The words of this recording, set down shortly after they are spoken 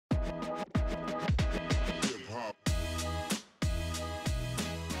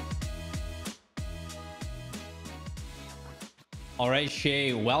All right,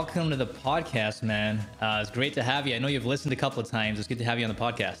 Shay, welcome to the podcast, man. It's great to have you. I know you've listened a couple of times. It's good to have you on the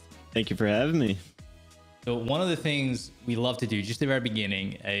podcast. Thank you for having me. So one of the things we love to do just at the very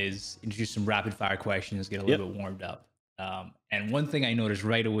beginning is introduce some rapid fire questions, get a little bit warmed up. And one thing I noticed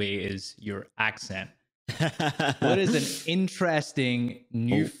right away is your accent. What is an interesting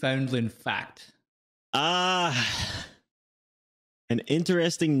Newfoundland fact? An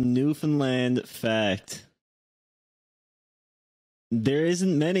interesting Newfoundland fact. There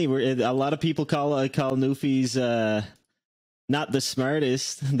isn't many. A lot of people call Newfies not the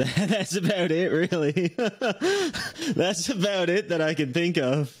smartest. That's about it, really. That's about it that I can think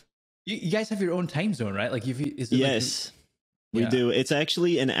of. You guys have your own time zone, right? Like, yes, we do. It's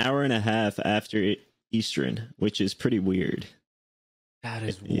actually an hour and a half after Eastern, which is pretty weird. That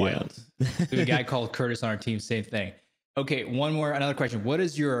is wild. There's a guy called Curtis on our team, same thing. Okay, another question. What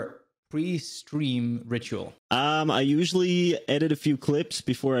is your pre-stream ritual? I usually edit a few clips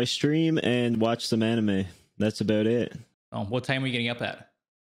before I stream and watch some anime. That's about it. Oh, what time are you getting up at?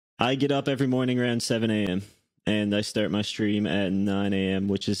 I get up every morning around 7 a.m. and I start my stream at 9 a.m.,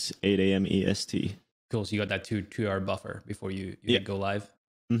 which is 8 a.m. EST. Cool. So you got that two-hour buffer before you go live.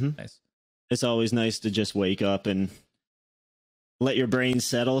 Mm-hmm. Nice. It's always nice to just wake up and let your brain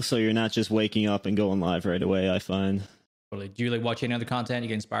settle, so you're not just waking up and going live right away, I find. Totally. Do you watch any other content? You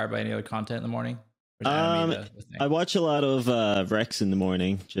get inspired by any other content in the morning? I watch a lot of Rex in the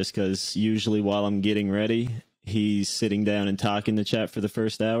morning, just because usually while I'm getting ready, he's sitting down and talking to chat for the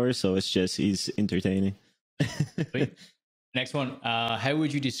first hour, so he's entertaining. Sweet. Next one. How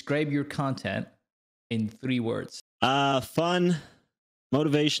would you describe your content in 3 words? Fun,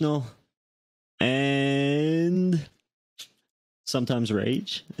 motivational, and sometimes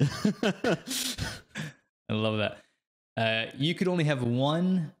rage. I love that. You could only have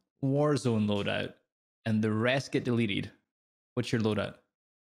one Warzone loadout and the rest get deleted. What's your loadout?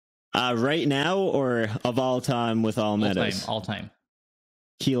 Right now or of all time with all metas? All time.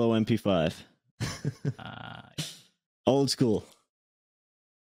 Kilo MP5. Old school.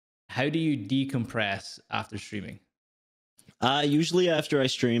 How do you decompress after streaming? Usually after I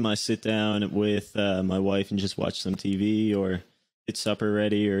stream, I sit down with my wife and just watch some TV or get supper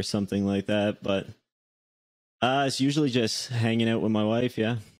ready or something like that. But it's usually just hanging out with my wife,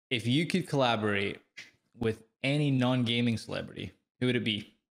 yeah. If you could collaborate with any non-gaming celebrity, who would it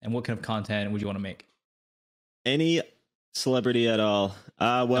be? And what kind of content would you want to make? Any celebrity at all.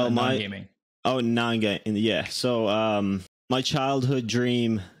 Non-gaming. Non-gaming, yeah. So my childhood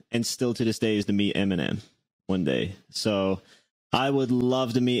dream, and still to this day, is to meet Eminem one day. So I would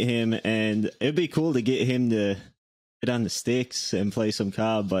love to meet him, and it'd be cool to get him to get on the sticks and play some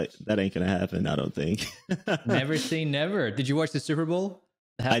COD, but that ain't gonna happen, I don't think. Never say never. Did you watch the Super Bowl?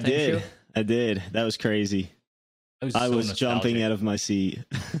 I did. That was crazy. I was jumping out of my seat.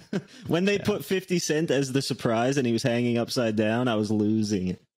 When they put 50 Cent as the surprise and he was hanging upside down, I was losing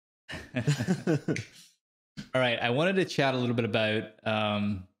it. All right. I wanted to chat a little bit about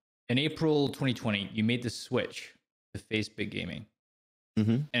in April 2020, you made the switch to Facebook gaming.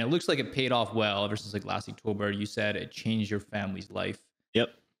 Mm-hmm. And it looks like it paid off well ever since last October. You said it changed your family's life. Yep.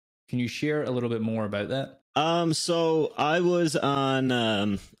 Can you share a little bit more about that? So I was on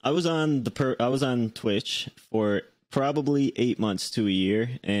Twitch for probably 8 months to a year,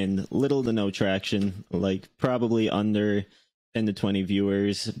 and little to no traction, like probably under 10 to 20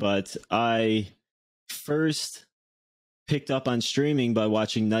 viewers. But I first picked up on streaming by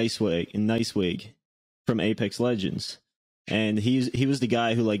watching Nicewig from Apex Legends. And he was the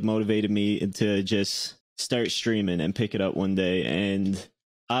guy who motivated me to just start streaming and pick it up one day. And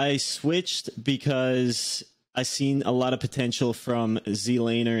I switched because I seen a lot of potential from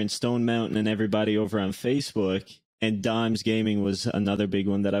Z-Laner and Stone Mountain and everybody over on Facebook. And Dimes Gaming was another big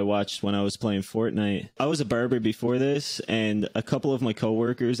one that I watched when I was playing Fortnite. I was a barber before this, and a couple of my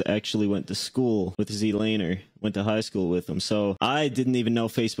coworkers actually went to school with Z-Laner, went to high school with them. So I didn't even know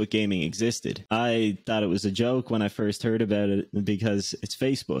Facebook gaming existed. I thought it was a joke when I first heard about it because it's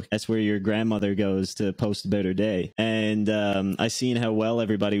Facebook. That's where your grandmother goes to post about her day. And I seen how well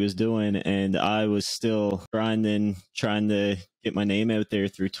everybody was doing, and I was still grinding, trying to get my name out there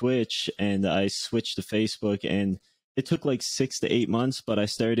through Twitch, and I switched to Facebook, and it took 6 to 8 months, but I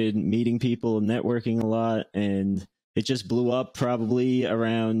started meeting people, networking a lot, and it just blew up probably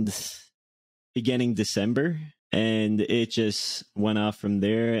around beginning December, and it just went off from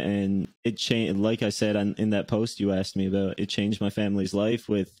there. And it changed, like I said in that post you asked me about, it changed my family's life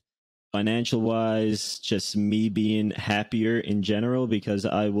with financial wise, just me being happier in general, because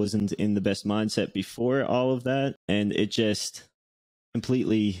I wasn't in the best mindset before all of that, and it just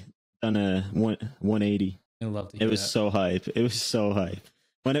completely done a 180. I love to It hear was that. so hype. It was so hype.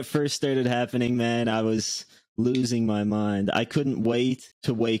 When it first started happening, man, I was losing my mind. I couldn't wait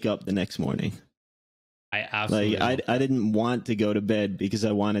to wake up the next morning. I Like absolutely I, love I that. didn't want to go to bed because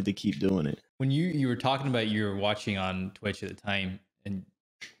I wanted to keep doing it. When you were talking about you were watching on Twitch at the time, and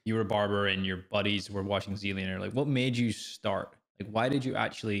you were a barber, and your buddies were watching Zillion, like, what made you start? Like, why did you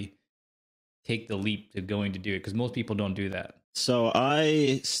actually take the leap to going to do it? Because most people don't do that. So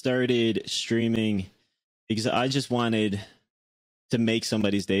I started streaming because I just wanted to make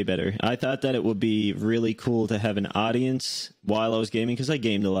somebody's day better. I thought that it would be really cool to have an audience while I was gaming, because I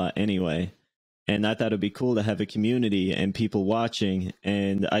gamed a lot anyway. And I thought it'd be cool to have a community and people watching.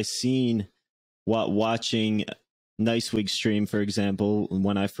 And I seen what watching Nicewig stream, for example,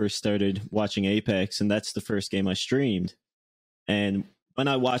 when I first started watching Apex, and that's the first game I streamed. And when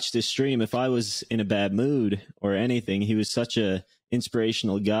I watched this stream, if I was in a bad mood or anything, he was such a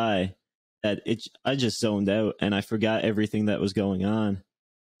inspirational guy that I just zoned out and I forgot everything that was going on.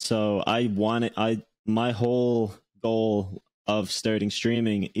 So my whole goal of starting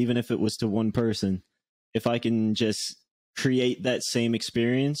streaming, even if it was to one person, if I can just create that same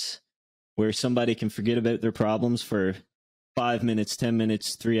experience where somebody can forget about their problems for 5 minutes, 10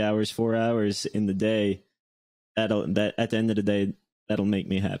 minutes, 3 hours, 4 hours in the day, that at the end of the day, that'll make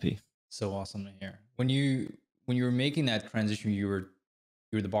me happy. So awesome to hear. When you were making that transition, you were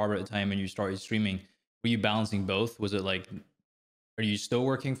the barber at the time and you started streaming. Were you balancing both? Was it like, are you still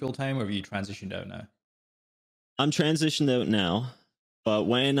working full time, or have you transitioned out now? I'm transitioned out now, but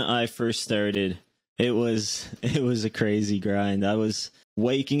when I first started, it was a crazy grind. I was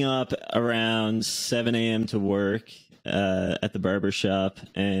waking up around 7 a.m. to work at the barber shop,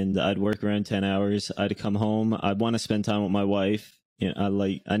 and I'd work around 10 hours. I'd come home. I'd want to spend time with my wife. You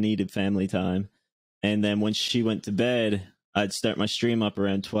know, I needed family time. And then when she went to bed, I'd start my stream up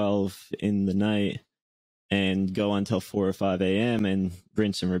around 12 in the night and go until 4 or 5 a.m. and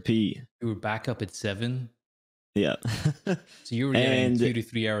rinse and repeat. You were back up at 7. Yeah. So you were getting 2 to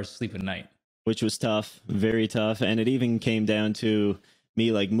 3 hours sleep a night, which was tough, very tough. And it even came down to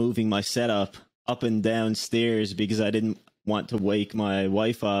me like moving my setup up and down stairs because I didn't want to wake my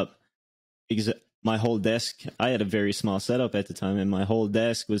wife up, because my whole desk, I had a very small setup at the time, and my whole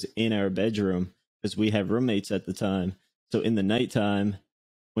desk was in our bedroom because we have roommates at the time. So in the nighttime,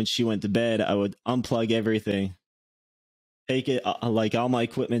 when she went to bed, I would unplug everything, take it like all my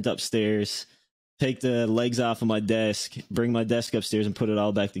equipment upstairs, take the legs off of my desk, bring my desk upstairs, and put it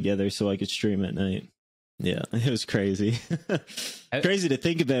all back together so I could stream at night. Yeah, it was crazy. Crazy to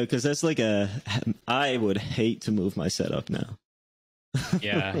think about, because that's like I would hate to move my setup now.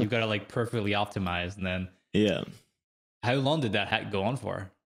 Yeah, you've got to like perfectly optimize, and then yeah. How long did that go on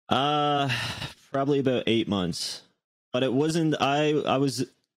for? Probably about 8 months. But it wasn't. I was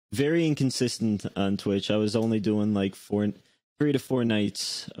very inconsistent on Twitch. I was only doing like 3 to 4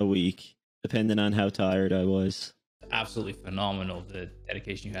 nights a week, depending on how tired I was. Absolutely phenomenal, the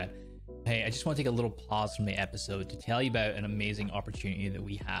dedication you had. Hey, I just want to take a little pause from the episode to tell you about an amazing opportunity that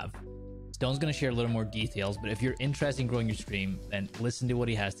we have. Stone's going to share a little more details, but if you're interested in growing your stream, then listen to what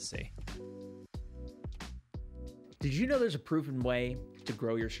he has to say. Did you know there's a proven way to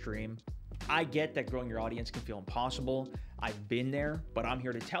grow your stream? I get that growing your audience can feel impossible. I've been there, but I'm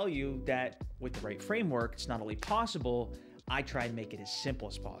here to tell you that with the right framework, it's not only possible, I try and make it as simple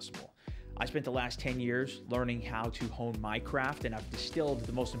as possible. I spent the last 10 years learning how to hone my craft, and I've distilled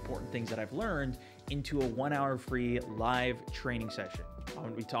the most important things that I've learned into a 1-hour free live training session. I'm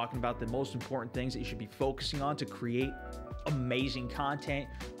going to be talking about the most important things that you should be focusing on to create amazing content,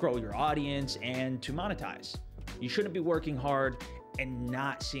 grow your audience, and to monetize. You shouldn't be working hard and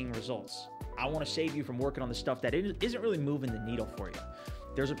not seeing results. I want to save you from working on the stuff that isn't really moving the needle for you.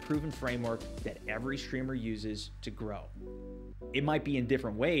 There's a proven framework that every streamer uses to grow. It might be in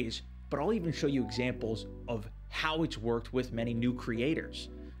different ways, but I'll even show you examples of how it's worked with many new creators.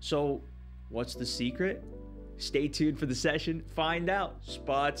 So what's the secret? Stay tuned for the session, find out.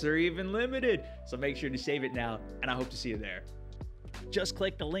 Spots are even limited, so make sure to save it now, and I hope to see you there. Just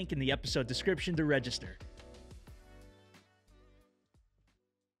click the link in the episode description to register.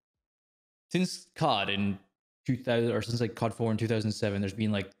 Since COD in 2000, or since like COD 4 in 2007, there's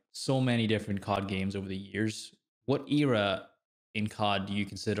been like so many different COD games over the years. What era in COD do you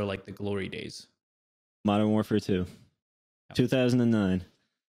consider like the glory days? Modern Warfare 2. Yeah. 2009.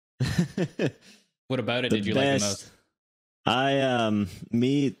 What about it did you like the most?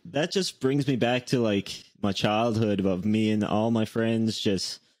 That just brings me back to like my childhood of me and all my friends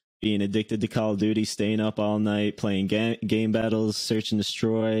just being addicted to Call of Duty, staying up all night, playing game battles, search and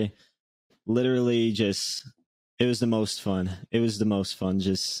destroy. Literally just, it was the most fun. It was the most fun.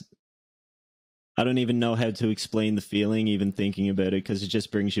 Just I don't even know how to explain the feeling, even thinking about it, because it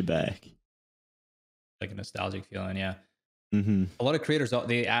just brings you back. Like a nostalgic feeling, yeah. Mm-hmm. A lot of creators,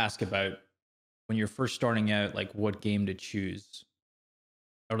 they ask about when you're first starting out, like what game to choose,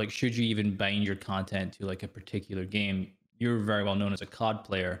 or like should you even bind your content to like a particular game? You're very well known as a COD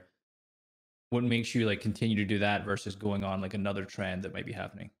player. What makes you like continue to do that versus going on like another trend that might be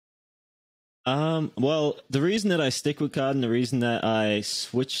happening? Well, the reason that I stick with COD and the reason that I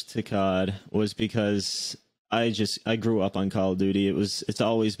switched to COD was because I grew up on Call of Duty. It's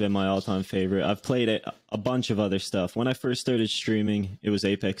always been my all-time favorite. I've played a bunch of other stuff. When I first started streaming, it was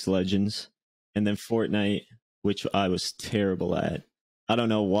Apex Legends, and then Fortnite, which I was terrible at. I don't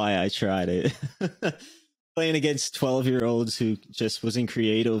know why I tried it. Playing against 12-year-olds who just was in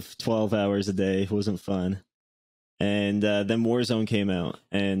creative 12 hours a day wasn't fun. And then Warzone came out,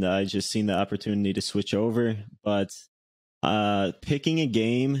 and I just seen the opportunity to switch over. But picking a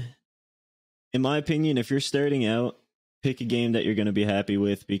game, in my opinion, if you're starting out, pick a game that you're going to be happy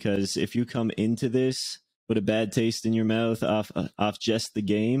with, because if you come into this with a bad taste in your mouth off just the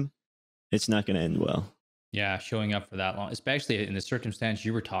game, it's not going to end well. Yeah, showing up for that long, especially in the circumstance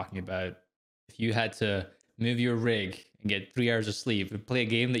you were talking about. If you had to move your rig and get 3 hours of sleep and play a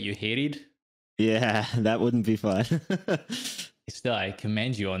game that you hated, yeah, that wouldn't be fun. still, I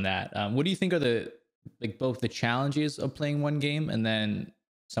commend you on that. What do you think are the like both the challenges of playing one game and then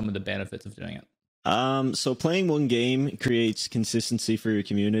some of the benefits of doing it? So playing one game creates consistency for your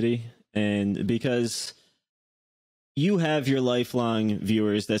community, and because you have your lifelong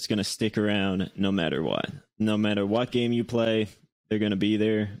viewers that's going to stick around no matter what game you play, they're going to be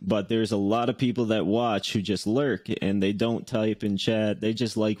there. But there's a lot of people that watch who just lurk and they don't type in chat. They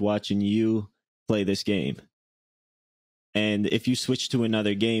just like watching you play this game. And if you switch to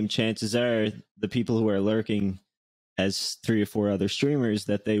another game, chances are the people who are lurking as 3 or 4 other streamers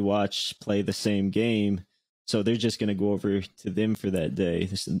that they watch play the same game, so they're just going to go over to them for that day.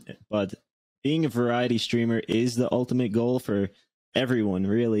 But being a variety streamer is the ultimate goal for everyone,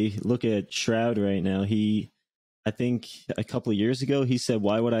 really. Look at Shroud right now. I think a couple of years ago, he said,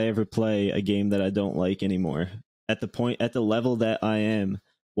 why would I ever play a game that I don't like anymore? At the level that I am,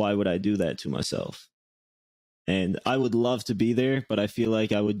 why would I do that to myself? And I would love to be there, but I feel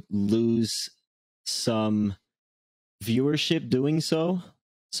like I would lose some viewership doing so.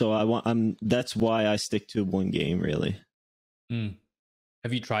 So that's why I stick to one game, really.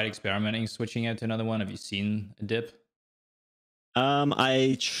 Have you tried experimenting, switching out to another one? Have you seen a dip?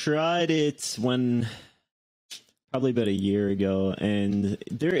 I tried it probably about a year ago, and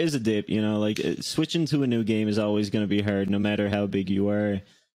there is a dip. Like switching to a new game is always going to be hard, no matter how big you are.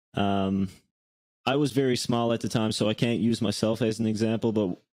 I was very small at the time, so I can't use myself as an example,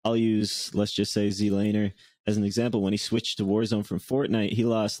 but I'll use, let's just say, Z-Laner as an example. When he switched to Warzone from Fortnite,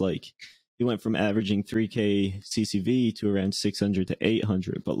 he went from averaging 3k CCV to around 600 to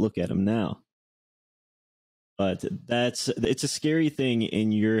 800, but look at him now. But it's a scary thing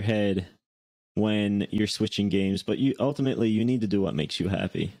in your head when you're switching games, but ultimately you need to do what makes you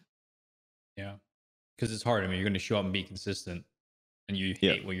happy. Yeah, because it's hard. I mean, you're going to show up and be consistent, and you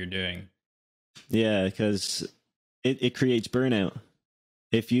hate what you're doing. Yeah, because it creates burnout.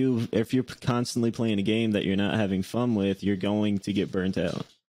 If you're constantly playing a game that you're not having fun with, you're going to get burnt out.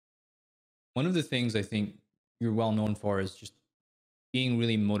 One of the things I think you're well known for is just being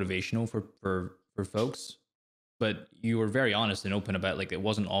really motivational for folks, but you were very honest and open about like it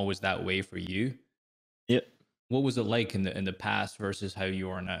wasn't always that way for you. Yep. What was it like in the past versus how you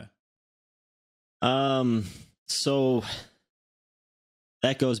are now? So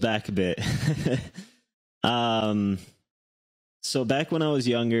that goes back a bit. So back when I was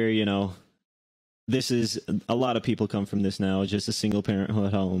younger, this is a lot of people come from this now, just a single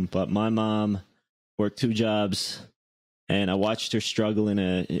parenthood home. But my mom worked 2 jobs, and I watched her struggle in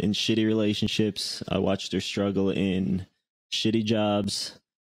shitty relationships. I watched her struggle in shitty jobs,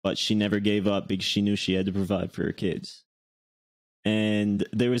 but she never gave up because she knew she had to provide for her kids. And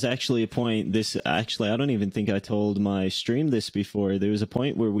there was actually a point, I don't even think I told my stream this before. There was a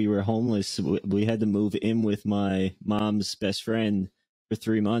point where we were homeless. We had to move in with my mom's best friend for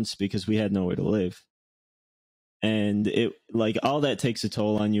 3 months because we had nowhere to live. And it, like, all that takes a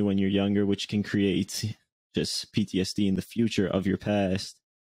toll on you when you're younger, which can create just PTSD in the future of your past.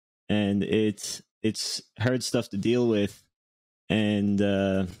 And it's hard stuff to deal with. And,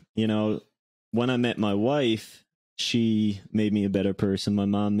 when I met my wife, she made me a better person. My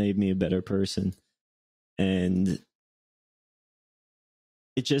mom made me a better person. And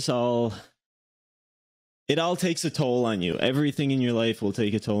it all takes a toll on you. Everything in your life will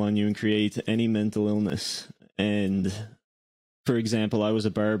take a toll on you and create any mental illness. And for example, I was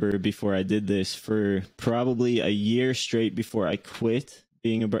a barber before I did this for probably a year straight before I quit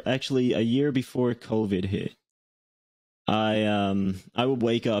being actually a year before COVID hit. I would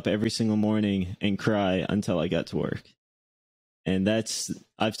wake up every single morning and cry until I got to work. And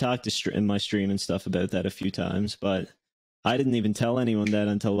I've talked to in my stream and stuff about that a few times, but I didn't even tell anyone that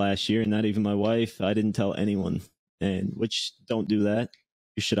until last year, not even my wife. I didn't tell anyone, and which, don't do that.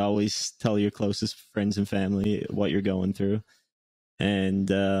 You should always tell your closest friends and family what you're going through. And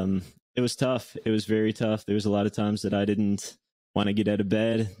it was tough. It was very tough. There was a lot of times that I didn't want to get out of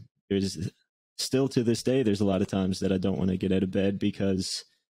bed. There's still to this day, there's a lot of times that I don't want to get out of bed, because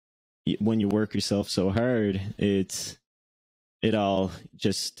when you work yourself so hard, it all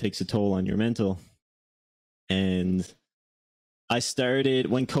just takes a toll on your mental. And I started,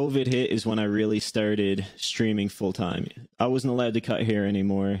 when COVID hit is when I really started streaming full time. I wasn't allowed to cut hair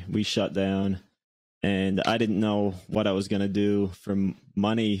anymore. We shut down, and I didn't know what I was going to do for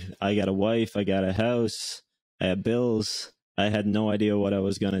money. I got a wife, I got a house, I had bills. I had no idea what I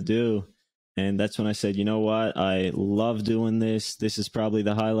was going to do. And that's when I said, you know what? I love doing this. This is probably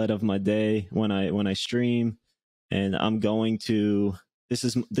the highlight of my day when I stream, and I'm going to, this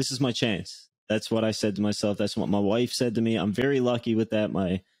is my chance. That's what I said to myself. That's what my wife said to me. I'm very lucky with that.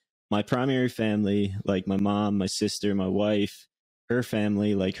 My primary family, like my mom, my sister, my wife, her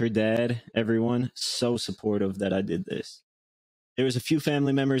family, like her dad, everyone, so supportive that I did this. There was a few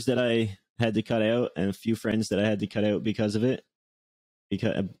family members that I had to cut out, and a few friends that I had to cut out because of it.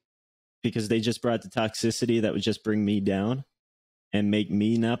 Because they just brought the toxicity that would just bring me down and make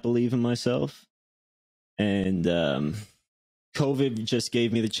me not believe in myself. And COVID just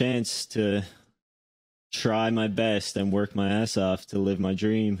gave me the chance to try my best and work my ass off to live my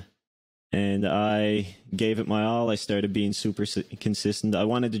dream. And I gave it my all. I started being super consistent. I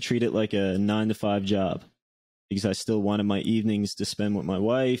wanted to treat it like a 9-to-5 job, because I still wanted my evenings to spend with my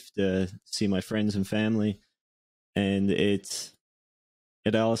wife, to see my friends and family. And it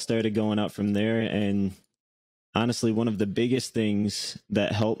all started going up from there. And honestly, one of the biggest things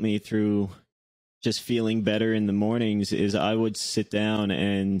that helped me through just feeling better in the mornings is I would sit down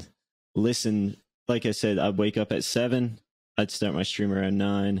and listen. Like I said, I'd wake up at 7. I'd start my stream around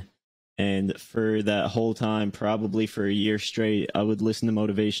 9. And for that whole time, probably for a year straight, I would listen to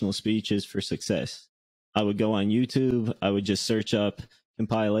motivational speeches for success. I would go on YouTube. I would just search up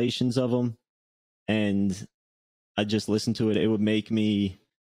compilations of them, and I'd just listen to it. It would make me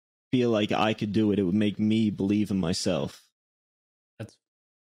feel like I could do it. It would make me believe in myself. That's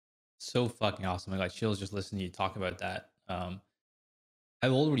so fucking awesome. I got chills just listening to you talk about that. How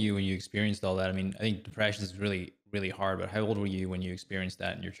old were you when you experienced all that? I mean, I think depression is really, really hard, but how old were you when you experienced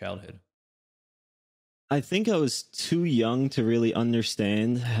that in your childhood? I think I was too young to really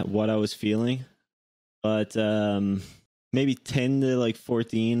understand what I was feeling, but maybe 10 to like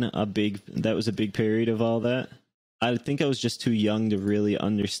 14, that was a big period of all that. I think I was just too young to really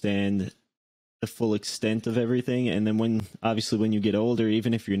understand the full extent of everything. And then when you get older,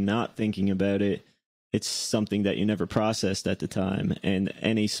 even if you're not thinking about it, it's something that you never processed at the time. And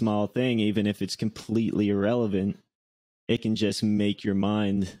any small thing, even if it's completely irrelevant, it can just make your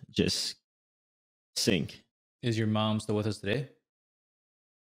mind just sink. Is your mom still with us today?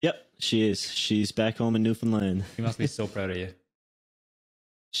 Yep, she is. She's back home in Newfoundland. She must be so proud of you.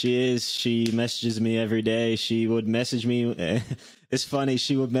 She is. She messages me every day. She would message me. It's funny.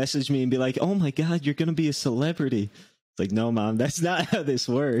 She would message me and be like, "Oh my God, you're going to be a celebrity." It's like, no, Mom, that's not how this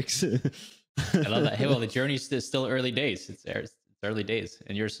works. I love that. Hey, well, the journey is still early days. It's early days,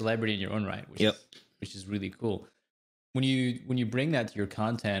 and you're a celebrity in your own right, which is really cool. When you bring that to your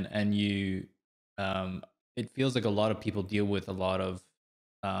content, and it feels like a lot of people deal with a lot of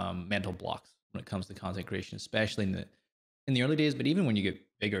mental blocks when it comes to content creation, especially in the early days. But even when you get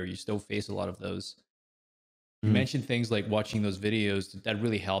bigger, you still face a lot of those. You mentioned things like watching those videos. Did that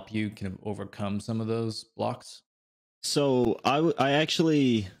really help you kind of overcome some of those blocks? So I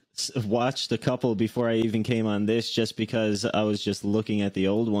actually watched a couple before I even came on this, just because I was just looking at the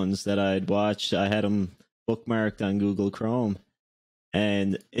old ones that I'd watched. I had them bookmarked on Google Chrome,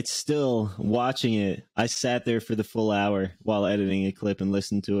 and it's still, watching it, I sat there for the full hour while editing a clip and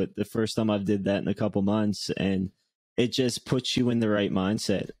listened to it. The first time I've did that in a couple months, and it just puts you in the right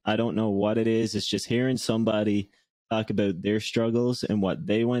mindset. I don't know what it is. It's just hearing somebody talk about their struggles and what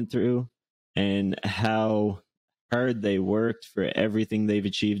they went through and how hard they worked for everything they've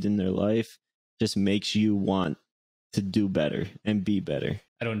achieved in their life just makes you want to do better and be better.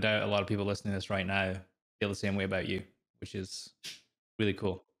 I don't doubt a lot of people listening to this right now feel the same way about you, which is really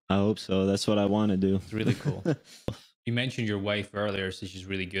cool. I hope so. That's what I want to do. It's really cool. You mentioned your wife earlier, so she's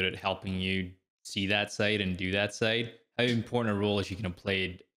really good at helping you see that side and do that side. how important a role has she kind of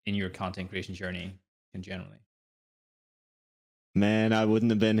played in your content creation journey in generally? Man, I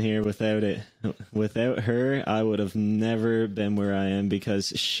wouldn't have been here without it. Without her, I would have never been where I am,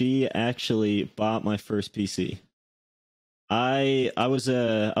 because she actually bought my first PC. I was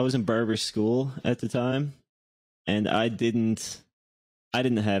in barber school at the time, and I didn't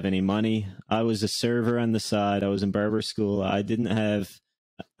have any money. I was a server on the side. I was in barber school. I didn't have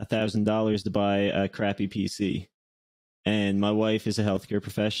 $1,000 to buy a crappy PC. And my wife is a healthcare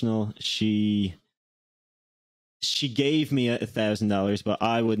professional. She gave me $1,000, but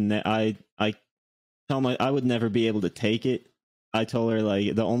I would never be able to take it. I told her,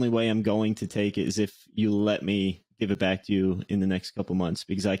 like, the only way I'm going to take it is if you let me give it back to you in the next couple months,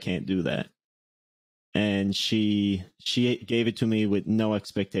 because I can't do that. And she gave it to me with no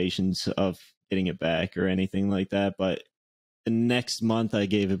expectations of getting it back or anything like that. But the next month I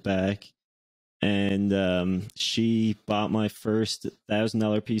gave it back, and she bought my first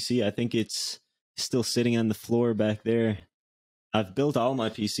 $1,000 PC. I think it's still sitting on the floor back there. I've built all my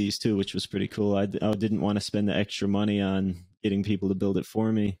PCs too, which was pretty cool. I didn't want to spend the extra money on getting people to build it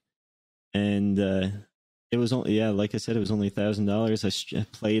for me. And it was only, yeah, like I said, it was only $1,000. I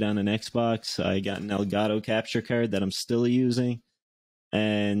played on an Xbox. I got an Elgato capture card that I'm still using.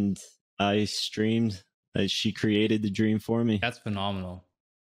 And I streamed. She created the dream for me. That's phenomenal.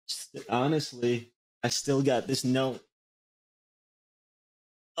 Honestly, I still got this note.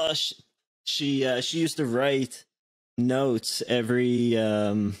 She used to write notes every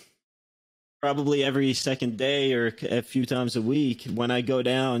probably every second day or a few times a week. When I go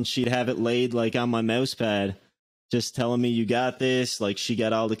down, she'd have it laid like on my mouse pad, just telling me, you got this. Like, she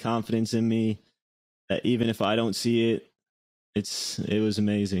got all the confidence in me that even if I don't see it, it was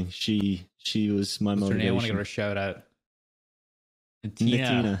amazing. She was my motivation. I want to give her a shout out.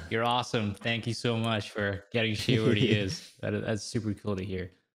 Tina, you're awesome. Thank you so much for getting Shay where he is. That's super cool to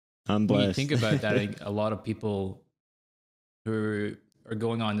hear. I'm blessed. When you think about that, I think a lot of people who are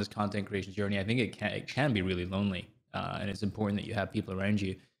going on this content creation journey, I think it can be really lonely, and it's important that you have people around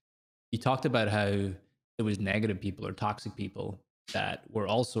you. You talked about how there was negative people or toxic people that were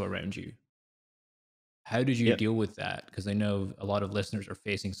also around you. How did you deal with that? Because I know a lot of listeners are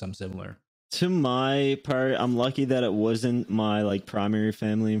facing some similar. To my part, I'm lucky that it wasn't my primary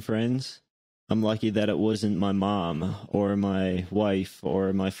family and friends. I'm lucky that it wasn't my mom or my wife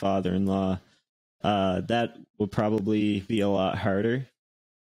or my father-in-law. That would probably be a lot harder.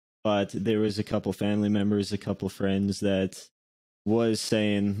 But there was a couple family members, a couple friends that was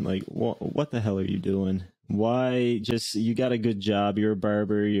saying, like, what the hell are you doing? Why you got a good job, you're a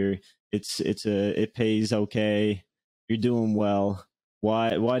barber, it pays okay, you're doing well.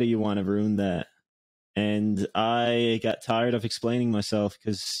 Why do you want to ruin that? And I got tired of explaining myself,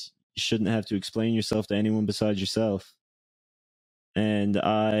 because you shouldn't have to explain yourself to anyone besides yourself. And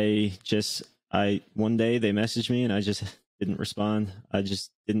one day they messaged me and I just didn't respond. I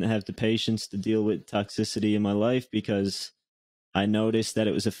just didn't have the patience to deal with toxicity in my life, because I noticed that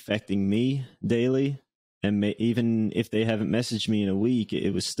it was affecting me daily. And even if they haven't messaged me in a week,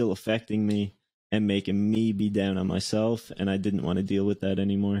 it was still affecting me and making me be down on myself. And I didn't want to deal with that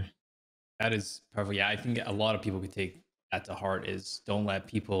anymore. That is perfect. Yeah, I think a lot of people could take that to heart, is don't let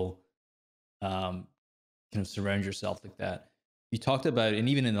people kind of surround yourself like that. You talked about, and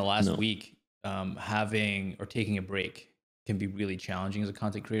even in the last week, having or taking a break can be really challenging as a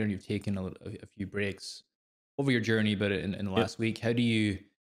content creator. And you've taken a few breaks over your journey, but in the last week, how do you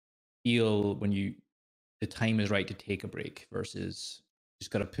feel when the time is right to take a break versus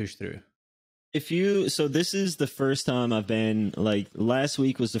just got to push through? So this is the first time I've been, last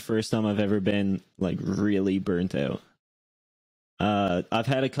week was the first time I've ever been really burnt out. I've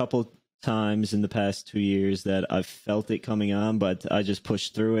had a couple times in the past 2 years that I've felt it coming on, but I just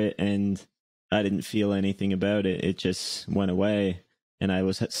pushed through it and I didn't feel anything about it. It just went away and I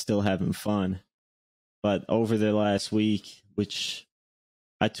was still having fun. But over the last week, which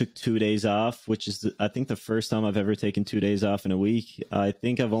I took 2 days off, which is, I think, the first time I've ever taken 2 days off in a week. I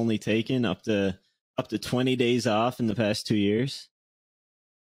think I've only taken up to 20 days off in the past 2 years,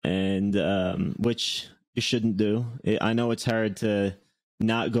 and which you shouldn't do. I know it's hard to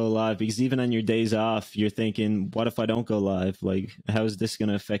not go live, because even on your days off, you're thinking, what if I don't go live? Like, how is this going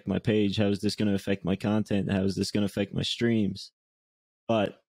to affect my page? How is this going to affect my content? How is this going to affect my streams?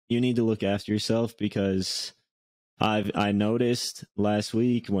 But you need to look after yourself, because I noticed last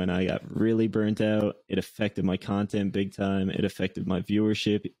week when I got really burnt out, it affected my content big time. It affected my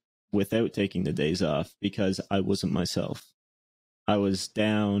viewership without taking the days off, because I wasn't myself. I was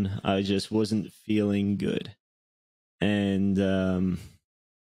down. I just wasn't feeling good. And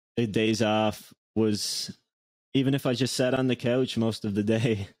the days off was even if I just sat on the couch most of the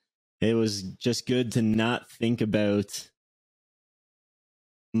day, it was just good to not think about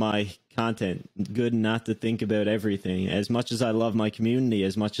my content, good not to think about everything. As much as I love my community,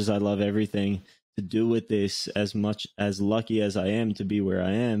 as much as I love everything to do with this, as much as lucky as I am to be where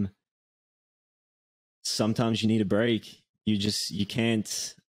I am, sometimes you need a break. You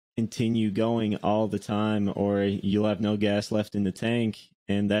can't continue going all the time, or you'll have no gas left in the tank,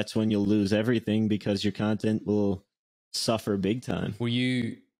 and that's when you'll lose everything because your content will suffer big time. Were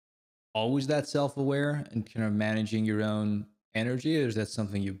you always that self-aware and kind of managing your own energy, or is that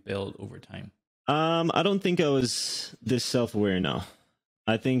something you built over time? I don't think I was this self-aware. No,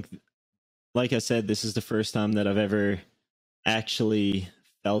 I think, like I said, this is the first time that I've ever actually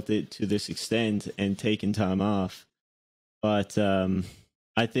felt it to this extent and taken time off. But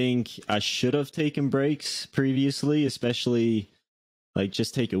I think I should have taken breaks previously, especially like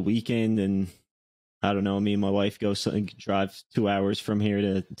just take a weekend and, I don't know, me and my wife drive 2 hours from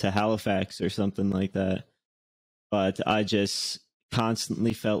here to Halifax or something like that. But I just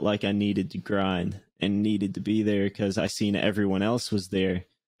constantly felt like I needed to grind and needed to be there because I seen everyone else was there.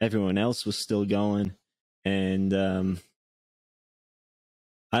 Everyone else was still going. And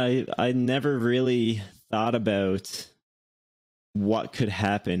I never really thought about what could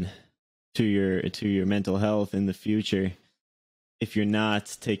happen to your mental health in the future if you're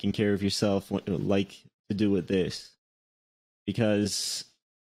not taking care of yourself, like to do with this. Because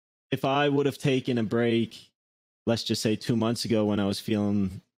if I would have taken a break, let's just say 2 months ago, when I was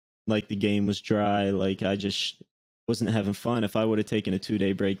feeling like the game was dry, like I just wasn't having fun, if I would have taken a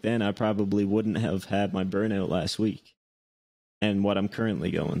 2-day break then, I probably wouldn't have had my burnout last week and what I'm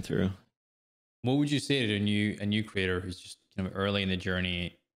currently going through. What would you say to a new creator who's just kind of early in the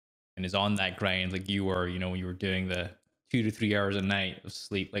journey and is on that grind like you were, when you were doing the 2 to 3 hours a night of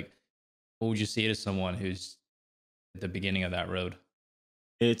sleep? Like, what would you say to someone who's at the beginning of that road?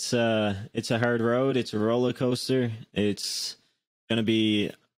 It's a hard road. It's a roller coaster. It's gonna be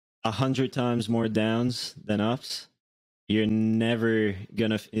 100 times more downs than ups. You're never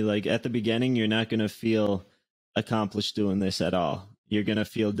gonna, like, at the beginning, you're not gonna feel accomplished doing this at all. You're gonna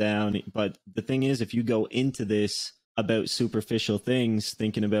feel down. But the thing is, if you go into this about superficial things,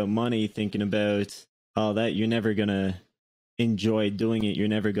 thinking about money, thinking about all that, you're never gonna enjoy doing it. You're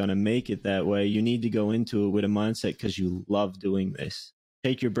never gonna make it that way. You need to go into it with a mindset because you love doing this.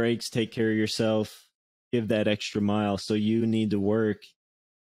 Take your breaks, take care of yourself, give that extra mile. So you need to work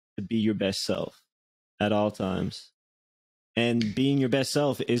to be your best self at all times. And being your best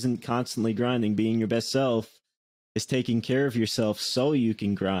self isn't constantly grinding. Being your best self is taking care of yourself so you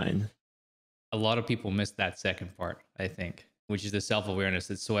can grind. A lot of people miss that second part, I think, which is the self-awareness.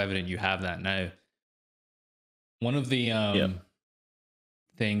 It's so evident you have that now. One of the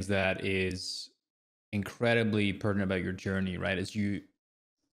things that is incredibly pertinent about your journey, right, is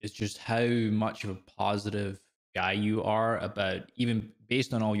just how much of a positive guy you are, about, even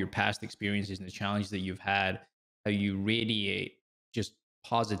based on all your past experiences and the challenges that you've had, how you radiate just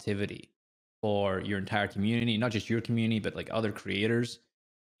positivity for your entire community, not just your community, but like other creators.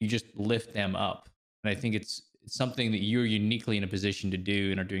 You just lift them up. And I think it's something that you're uniquely in a position to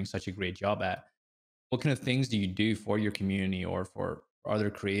do and are doing such a great job at. What kind of things do you do for your community or for other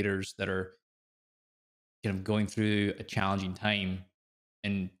creators that are kind of going through a challenging time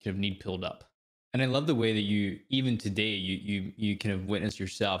and kind of need pulled up? And I love the way that you, even today, you kind of witness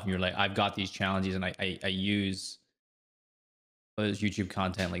yourself and you're like, I've got these challenges, and I use those YouTube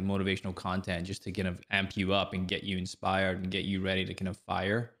content, like motivational content, just to kind of amp you up and get you inspired and get you ready to kind of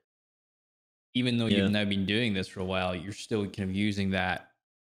fire. Even though you've now been doing this for a while, you're still kind of using that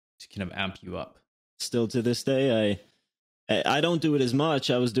to kind of amp you up. Still to this day, I don't do it as much.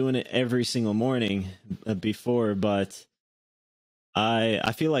 I was doing it every single morning before, but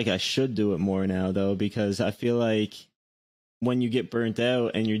I feel like I should do it more now, though, because I feel like when you get burnt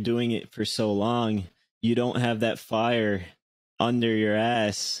out and you're doing it for so long, you don't have that fire under your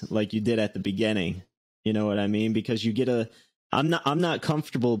ass like you did at the beginning. You know what I mean? Because you get I'm not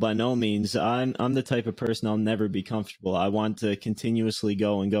comfortable by no means. I'm the type of person, I'll never be comfortable. I want to continuously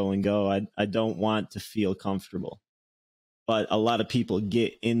go and go and go. I don't want to feel comfortable. But a lot of people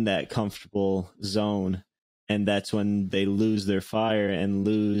get in that comfortable zone, and that's when they lose their fire and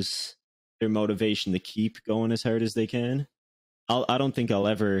lose their motivation to keep going as hard as they can. I don't think I'll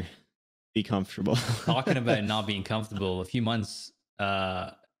ever be comfortable. Talking about not being comfortable, a few months,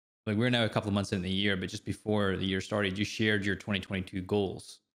 like we're now a couple of months in the year, but just before the year started, you shared your 2022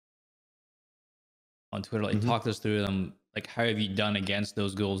 goals on Twitter. Like, talk us through them. Like, how have you done against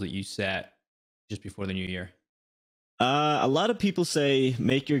those goals that you set just before the new year? A lot of people say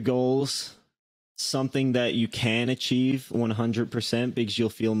make your goals something that you can achieve 100% because you'll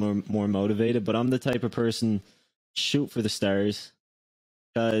feel more motivated. But I'm the type of person, shoot for the stars,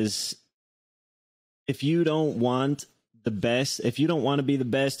 because if you don't want the best, if you don't want to be the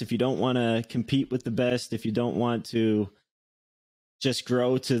best, if you don't want to compete with the best, if you don't want to just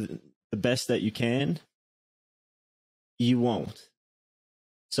grow to the best that you can, you won't.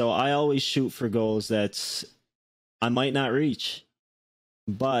 So I always shoot for goals that I might not reach,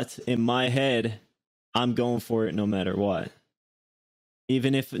 but in my head, I'm going for it no matter what.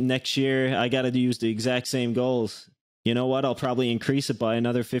 Even if next year I got to use the exact same goals, you know what? I'll probably increase it by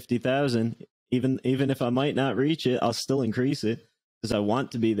another 50,000. Even if I might not reach it, I'll still increase it because I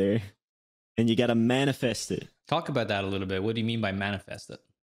want to be there. And you got to manifest it. Talk about that a little bit. What do you mean by manifest it?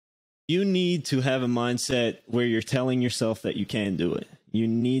 You need to have a mindset where you're telling yourself that you can do it. You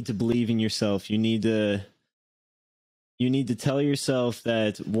need to believe in yourself. You need to tell yourself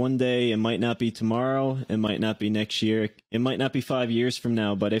that one day, it might not be tomorrow, it might not be next year, it might not be 5 years from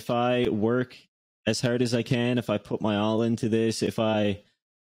now, but if I work as hard as I can, if I put my all into this, if I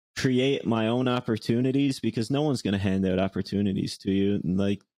create my own opportunities, because no one's going to hand out opportunities to you.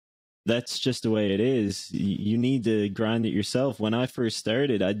 Like, that's just the way it is. You need to grind it yourself. When I first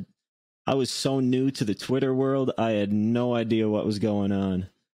started, I was so new to the Twitter world. I had no idea what was going on.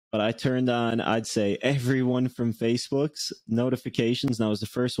 But I turned on, I'd say, everyone from Facebook's notifications, and I was the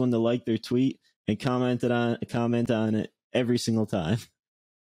first one to like their tweet and comment on it every single time.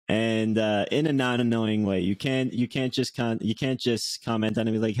 And in a non-annoying way. You can't just comment on it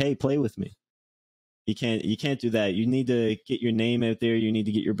and be like, "Hey, play with me." You can't do that. You need to get your name out there. You need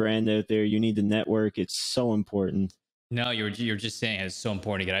to get your brand out there. You need to network. It's so important. No, you're just saying it's so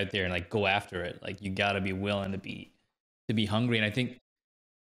important to get out there and like go after it. Like, you got to be willing to be hungry. And I think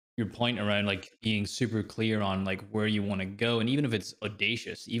your point around like being super clear on like where you want to go, and even if it's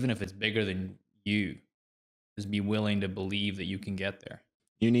audacious, even if it's bigger than you, just be willing to believe that you can get there.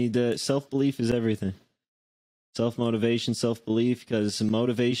 You need self-belief is everything. Self-motivation, self-belief, because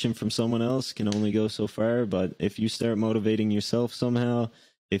motivation from someone else can only go so far. But if you start motivating yourself somehow,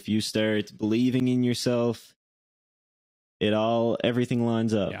 if you start believing in yourself, everything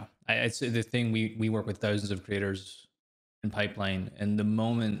lines up. Yeah, it's the thing. We work with thousands of creators in Pipeline, and the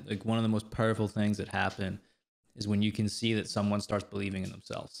moment, like, one of the most powerful things that happen is when you can see that someone starts believing in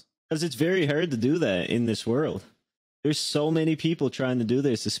themselves. Because it's very hard to do that in this world. There's so many people trying to do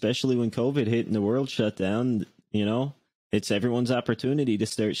this, especially when COVID hit and the world shut down. You know, it's everyone's opportunity to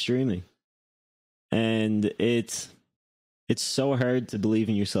start streaming. And it's so hard to believe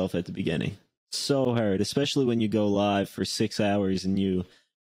in yourself at the beginning. So hard, especially when you go live for 6 hours and you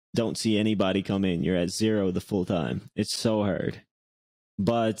don't see anybody come in. You're at zero the full time. It's so hard.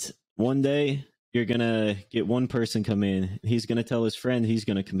 But one day you're going to get one person come in. He's going to tell his friend he's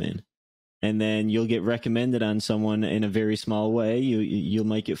going to come in. And then you'll get recommended on someone in a very small way. You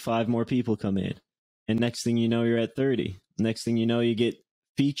might get 5 more people come in. And next thing you know, you're at 30. Next thing you know, you get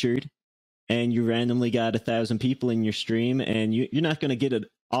featured and you randomly got 1,000 people in your stream, and you're not going to get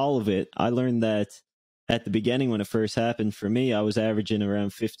all of it. I learned that at the beginning when it first happened for me. I was averaging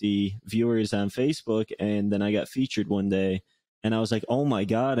around 50 viewers on Facebook, and then I got featured one day. And I was like, oh my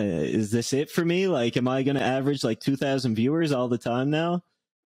God, is this it for me? Like, am I going to average like 2,000 viewers all the time now?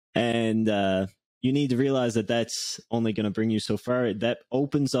 And you need to realize that that's only going to bring you so far. That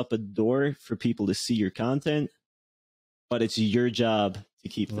opens up a door for people to see your content, but it's your job to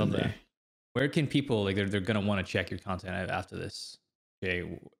keep them there. Where can people, like, they're going to want to check your content out after this?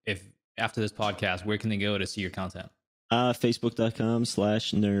 Okay, if after this podcast, where can they go to see your content?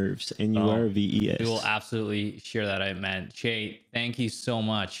 Facebook.com/NurVes, NurVes. We will absolutely share that out, man. Che, thank you so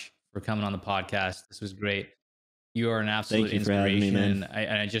much for coming on the podcast. This was great. You are an absolute inspiration. Me, and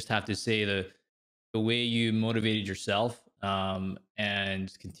I just have to say the way you motivated yourself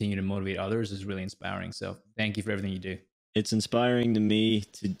and continue to motivate others is really inspiring. So thank you for everything you do. It's inspiring to me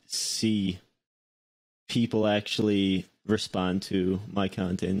to see people actually respond to my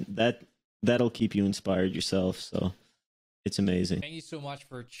content. That'll keep you inspired yourself. So it's amazing. Thank you so much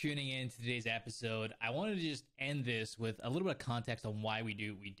for tuning in to today's episode. I wanted to just end this with a little bit of context on why we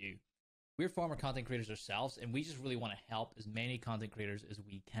do what we do. We're former content creators ourselves, and we just really want to help as many content creators as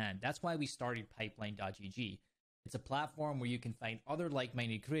we can. That's why we started Pipeline.gg. It's a platform where you can find other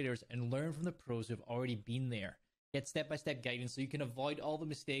like-minded creators and learn from the pros who have already been there. Get step-by-step guidance so you can avoid all the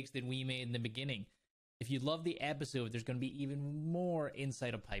mistakes that we made in the beginning. If you love the episode, there's going to be even more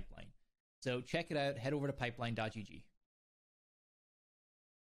inside of Pipeline. So check it out. Head over to Pipeline.gg.